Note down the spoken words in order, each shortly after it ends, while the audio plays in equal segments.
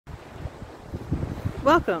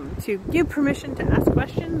Welcome to Give Permission to Ask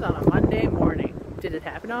Questions on a Monday morning. Did it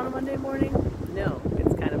happen on a Monday morning? No,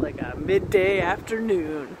 it's kind of like a midday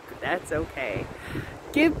afternoon, but that's okay.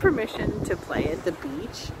 Give permission to play at the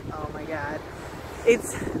beach. Oh my God.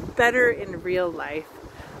 It's better in real life.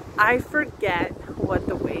 I forget what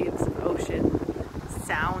the waves of ocean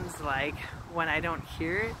sounds like when I don't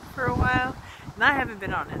hear it for a while. And I haven't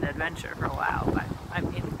been on an adventure for a while, but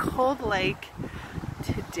I'm in Cold Lake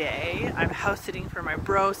today. I'm house sitting for my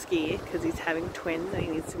broski because he's having twins and he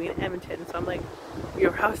needs to be in Edmonton. So I'm like,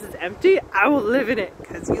 your house is empty? I will live in it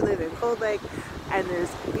because you live in Cold Lake and there's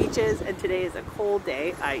beaches, and today is a cold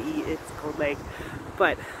day, i.e. it's Cold Lake.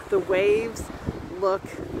 But the waves look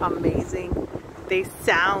amazing. They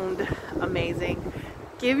sound amazing.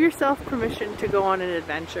 Give yourself permission to go on an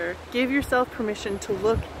adventure. Give yourself permission to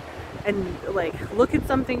look at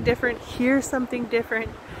something different, hear something different,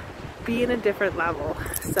 be in a different level.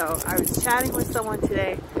 So I was chatting with someone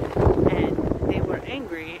today and they were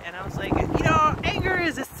angry, and I was like, you know, anger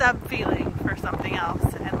is a sub feeling for something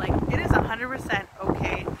else, and like it is 100%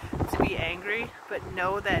 okay to be angry, but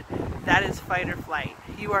know that that is fight or flight.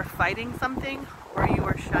 You are fighting something or you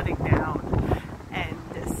are shutting down. And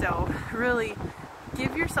so really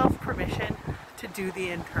give yourself permission to do the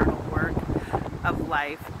internal work of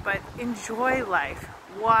life, but enjoy life.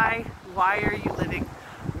 Why are you living?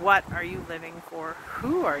 What are you living for?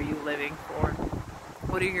 Who are you living for?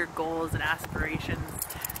 What are your goals and aspirations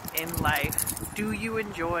in life? Do you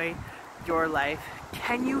enjoy your life?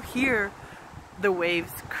 Can you hear the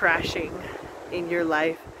waves crashing in your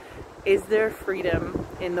life? Is there freedom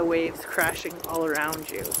in the waves crashing all around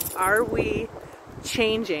you? Are we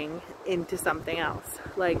changing into something else?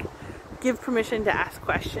 Like, give permission to ask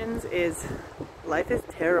questions is, life is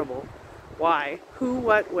terrible. Why? Who,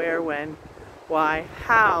 what, where, when? Why?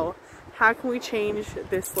 How? How can we change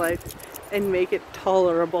this life and make it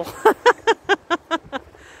tolerable?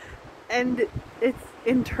 And it's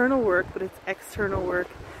internal work, but it's external work.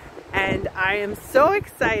 And I am so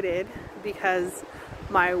excited because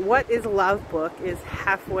my What is Love book is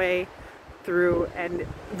halfway through, and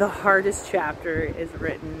the hardest chapter is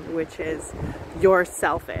written, which is You're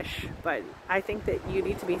Selfish. But I think that you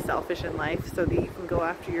need to be selfish in life so that you can go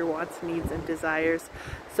after your wants, needs, and desires,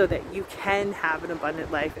 so that you can have an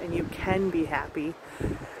abundant life and you can be happy.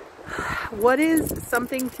 What is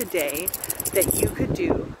something today that you could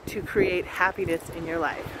do to create happiness in your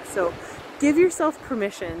life? So give yourself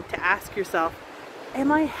permission to ask yourself,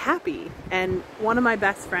 am I happy? And one of my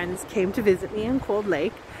best friends came to visit me in Cold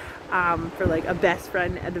Lake for like a best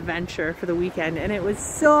friend adventure for the weekend, and it was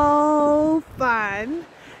so fun.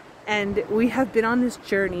 And we have been on this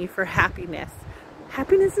journey for happiness.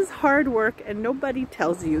 Happiness is hard work, and nobody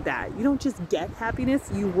tells you that. You don't just get happiness,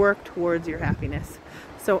 you work towards your happiness.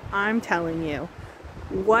 So I'm telling you,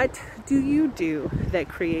 what do you do that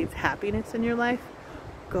creates happiness in your life?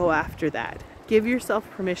 Go after that. Give yourself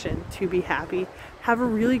permission to be happy. Have a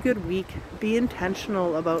really good week. Be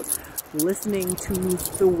intentional about listening to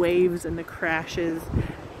the waves and the crashes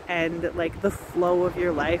and like the flow of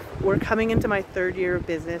your life. We're coming into my 3rd year of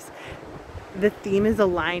business. The theme is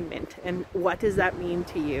alignment. And what does that mean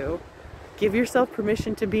to you? Give yourself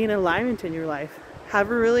permission to be in alignment in your life.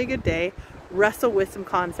 Have a really good day. Wrestle with some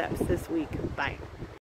concepts this week. Bye.